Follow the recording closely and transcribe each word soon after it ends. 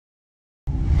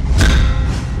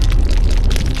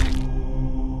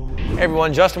Hey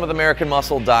everyone, Justin with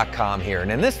AmericanMuscle.com here,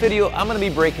 and in this video I'm going to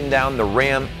be breaking down the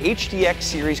Ram HDX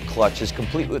series clutches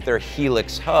complete with their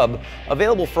Helix Hub,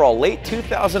 available for all late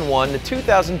 2001 to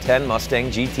 2010 Mustang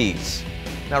GTs.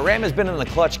 Now Ram has been in the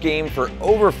clutch game for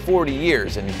over 40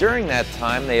 years, and during that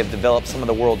time they have developed some of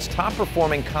the world's top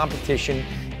performing competition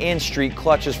and street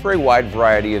clutches for a wide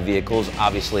variety of vehicles,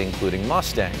 obviously including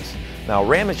Mustangs. Now,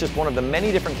 Ram is just one of the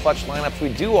many different clutch lineups we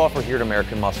do offer here at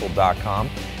AmericanMuscle.com,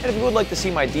 and if you would like to see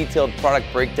my detailed product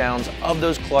breakdowns of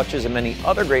those clutches and many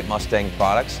other great Mustang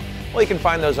products, well, you can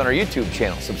find those on our YouTube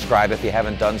channel. Subscribe if you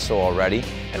haven't done so already,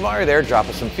 and while you're there, drop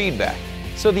us some feedback.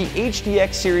 So the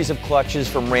HDX series of clutches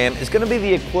from Ram is going to be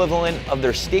the equivalent of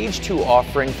their Stage 2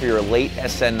 offering for your late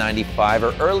SN95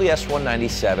 or early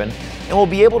S197, and will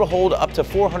be able to hold up to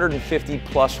 450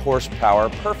 plus horsepower,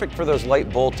 perfect for those light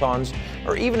bolt-ons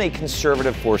or even a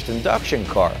conservative forced induction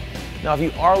car. Now, if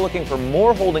you are looking for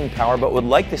more holding power but would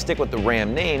like to stick with the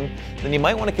Ram name, then you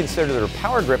might want to consider their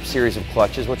Power Grip series of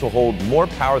clutches, which will hold more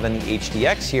power than the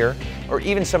HDX here, or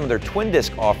even some of their twin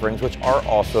disc offerings, which are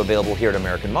also available here at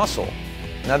American Muscle.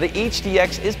 Now, the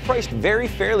HDX is priced very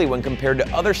fairly when compared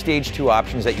to other Stage 2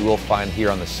 options that you will find here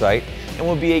on the site, and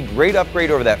will be a great upgrade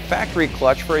over that factory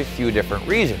clutch for a few different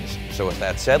reasons. So with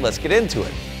that said, let's get into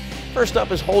it. First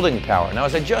up is holding power. Now,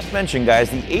 as I just mentioned,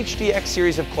 guys, the HDX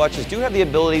series of clutches do have the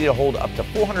ability to hold up to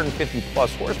 450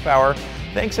 plus horsepower,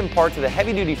 thanks in part to the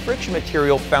heavy-duty friction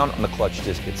material found on the clutch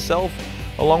disc itself,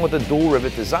 along with the dual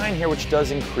rivet design here, which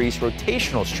does increase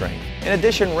rotational strength. In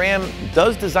addition, Ram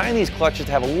does design these clutches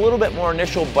to have a little bit more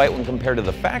initial bite when compared to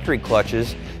the factory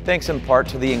clutches, thanks in part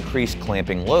to the increased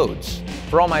clamping loads.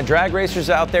 For all my drag racers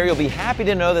out there, you'll be happy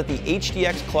to know that the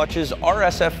HDX clutches are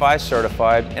SFI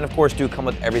certified, and of course do come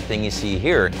with everything you see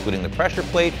here, including the pressure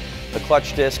plate, the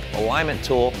clutch disc, alignment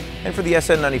tool, and for the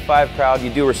SN95 crowd, you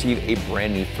do receive a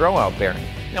brand new throwout bearing.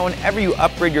 Now, whenever you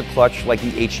upgrade your clutch like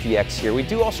the HDX here, we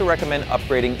do also recommend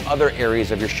upgrading other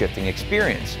areas of your shifting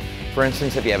experience. For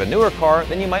instance, if you have a newer car,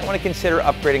 then you might want to consider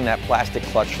upgrading that plastic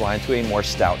clutch line to a more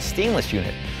stout stainless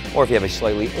unit. Or if you have a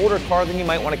slightly older car, then you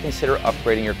might want to consider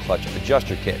upgrading your clutch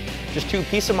adjuster kit. Just two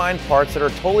peace of mind parts that are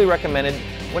totally recommended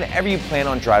whenever you plan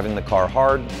on driving the car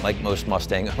hard, like most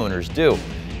Mustang owners do.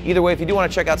 Either way, if you do want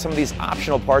to check out some of these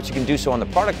optional parts, you can do so on the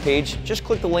product page. Just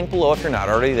click the link below if you're not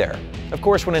already there. Of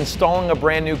course, when installing a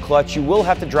brand new clutch, you will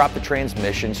have to drop the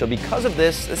transmission. So because of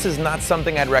this, this is not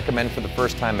something I'd recommend for the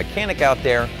first-time mechanic out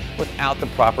there without the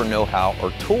proper know-how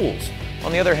or tools.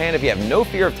 On the other hand, if you have no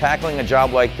fear of tackling a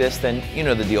job like this, then you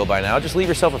know the deal by now. Just leave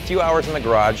yourself a few hours in the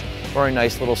garage or a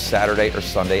nice little Saturday or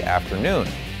Sunday afternoon.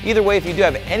 Either way, if you do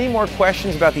have any more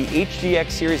questions about the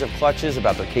HDX series of clutches,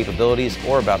 about their capabilities,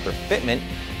 or about their fitment,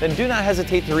 then do not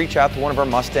hesitate to reach out to one of our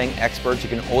Mustang experts. You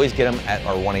can always get them at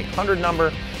our 1-800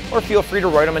 number, or feel free to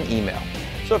write them an email.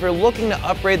 So if you're looking to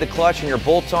upgrade the clutch in your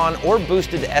bolt-on or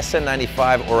boosted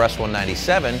SN95 or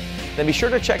S197, then be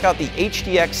sure to check out the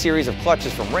HDX series of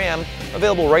clutches from Ram,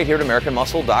 available right here at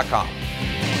AmericanMuscle.com.